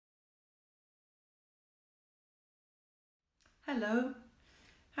Hello,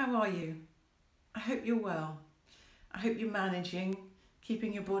 how are you? I hope you're well. I hope you're managing,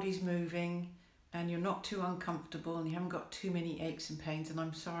 keeping your bodies moving, and you're not too uncomfortable and you haven't got too many aches and pains. And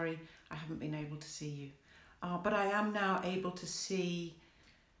I'm sorry I haven't been able to see you. But I am now able to see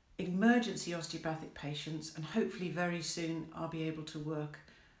emergency osteopathic patients, and hopefully very soon I'll be able to work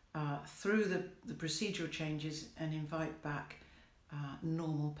through the procedural changes and invite back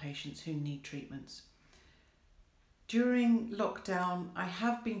normal patients who need treatments. During lockdown, I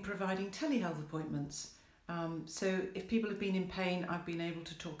have been providing telehealth appointments. So if people have been in pain, I've been able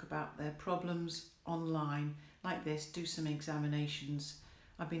to talk about their problems online like this, do some examinations.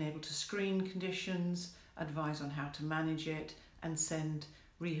 I've been able to screen conditions, advise on how to manage it, and send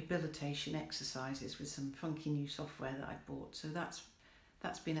rehabilitation exercises with some funky new software that I've bought. So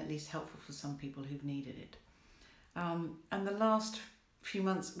that's been at least helpful for some people who've needed it. And the last few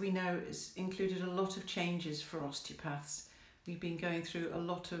months we know has included a lot of changes for osteopaths. We've been going through a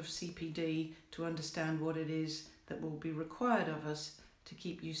lot of CPD to understand what it is that will be required of us to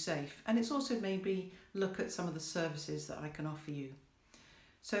keep you safe. And it's also made me look at some of the services that I can offer you.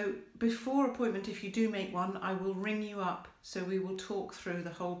 So before appointment, if you do make one, I will ring you up. So we will talk through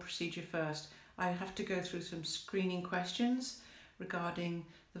the whole procedure first. I have to go through some screening questions regarding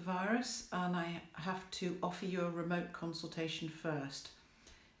the virus, and I have to offer you a remote consultation first.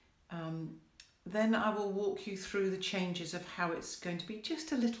 Then I will walk you through the changes of how it's going to be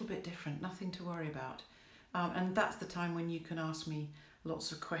just a little bit different, nothing to worry about. And that's the time when you can ask me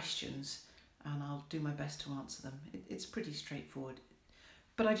lots of questions and I'll do my best to answer them. It's pretty straightforward.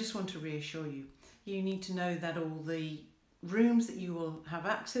 But I just want to reassure you, you need to know that all the rooms that you will have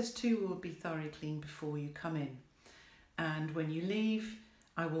access to will be thoroughly cleaned before you come in. And when you leave,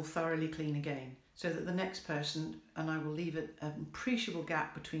 I will thoroughly clean again, so that the next person, and I will leave an appreciable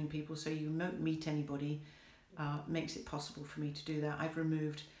gap between people so you won't meet anybody, makes it possible for me to do that. I've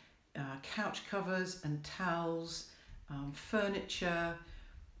removed couch covers and towels, furniture,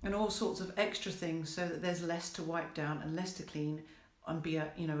 and all sorts of extra things so that there's less to wipe down and less to clean and be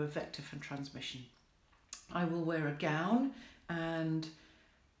a vector for transmission. I will wear a gown and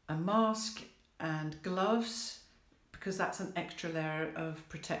a mask and gloves, because that's an extra layer of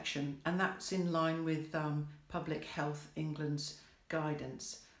protection, and that's in line with Public Health England's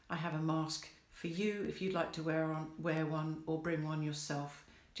guidance. I have a mask for you if you'd like to wear one or bring one yourself,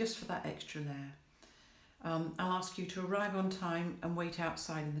 just for that extra layer. I'll ask you to arrive on time and wait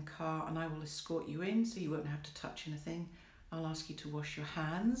outside in the car, and I will escort you in so you won't have to touch anything. I'll ask you to wash your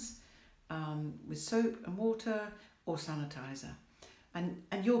hands with soap and water or sanitizer, and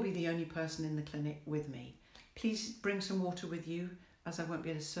you'll be the only person in the clinic with me. Please bring some water with you, as I won't be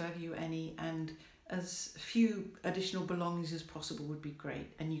able to serve you any, and as few additional belongings as possible would be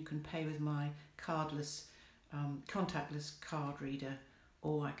great. And you can pay with my cardless, contactless card reader,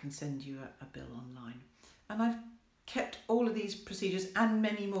 or I can send you a bill online. And I've kept all of these procedures and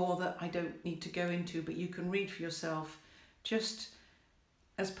many more that I don't need to go into, but you can read for yourself just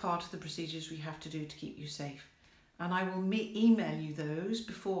as part of the procedures we have to do to keep you safe. And I will email you those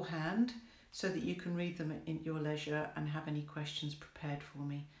beforehand, so that you can read them in your leisure and have any questions prepared for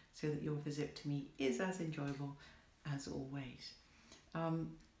me, so that your visit to me is as enjoyable as always.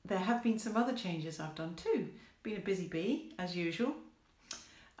 There have been some other changes I've done too. Been a busy bee, as usual.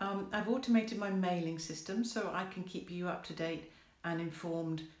 I've automated my mailing system so I can keep you up to date and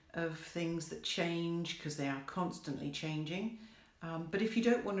informed of things that change, because they are constantly changing. But if you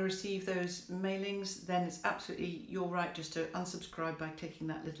don't want to receive those mailings, then it's absolutely your right just to unsubscribe by clicking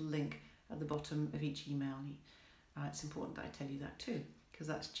that little link at the bottom of each email. It's important that I tell you that too, because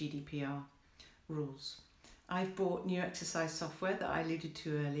that's GDPR rules. I've bought new exercise software that I alluded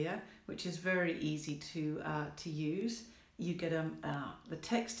to earlier, which is very easy to use. You get the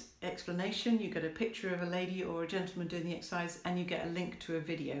text explanation, you get a picture of a lady or a gentleman doing the exercise, and you get a link to a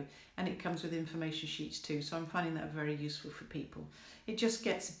video, and it comes with information sheets too. So I'm finding that very useful for people. It just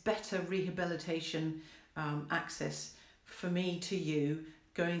gets better rehabilitation access for me to you,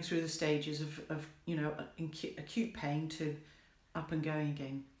 going through the stages of acute pain to up and going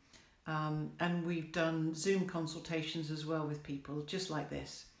again. And we've done Zoom consultations as well with people, just like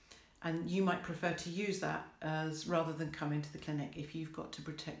this. And you might prefer to use that rather than come into the clinic if you've got to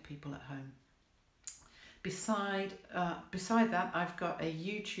protect people at home. Beside that, I've got a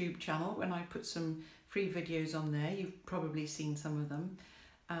YouTube channel, and I put some free videos on there. You've probably seen some of them.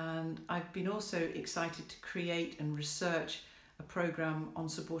 And I've been also excited to create and research a program on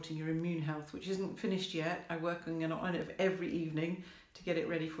supporting your immune health, which isn't finished yet. I'm working on it every evening to get it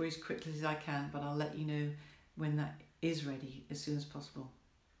ready for you as quickly as I can, but I'll let you know when that is ready as soon as possible.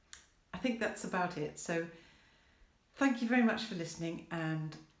 I think that's about it. So Thank you very much for listening,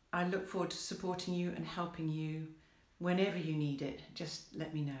 and I look forward to supporting you and helping you whenever you need it. Just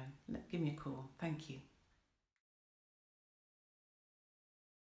let me know. Give me a call. Thank you.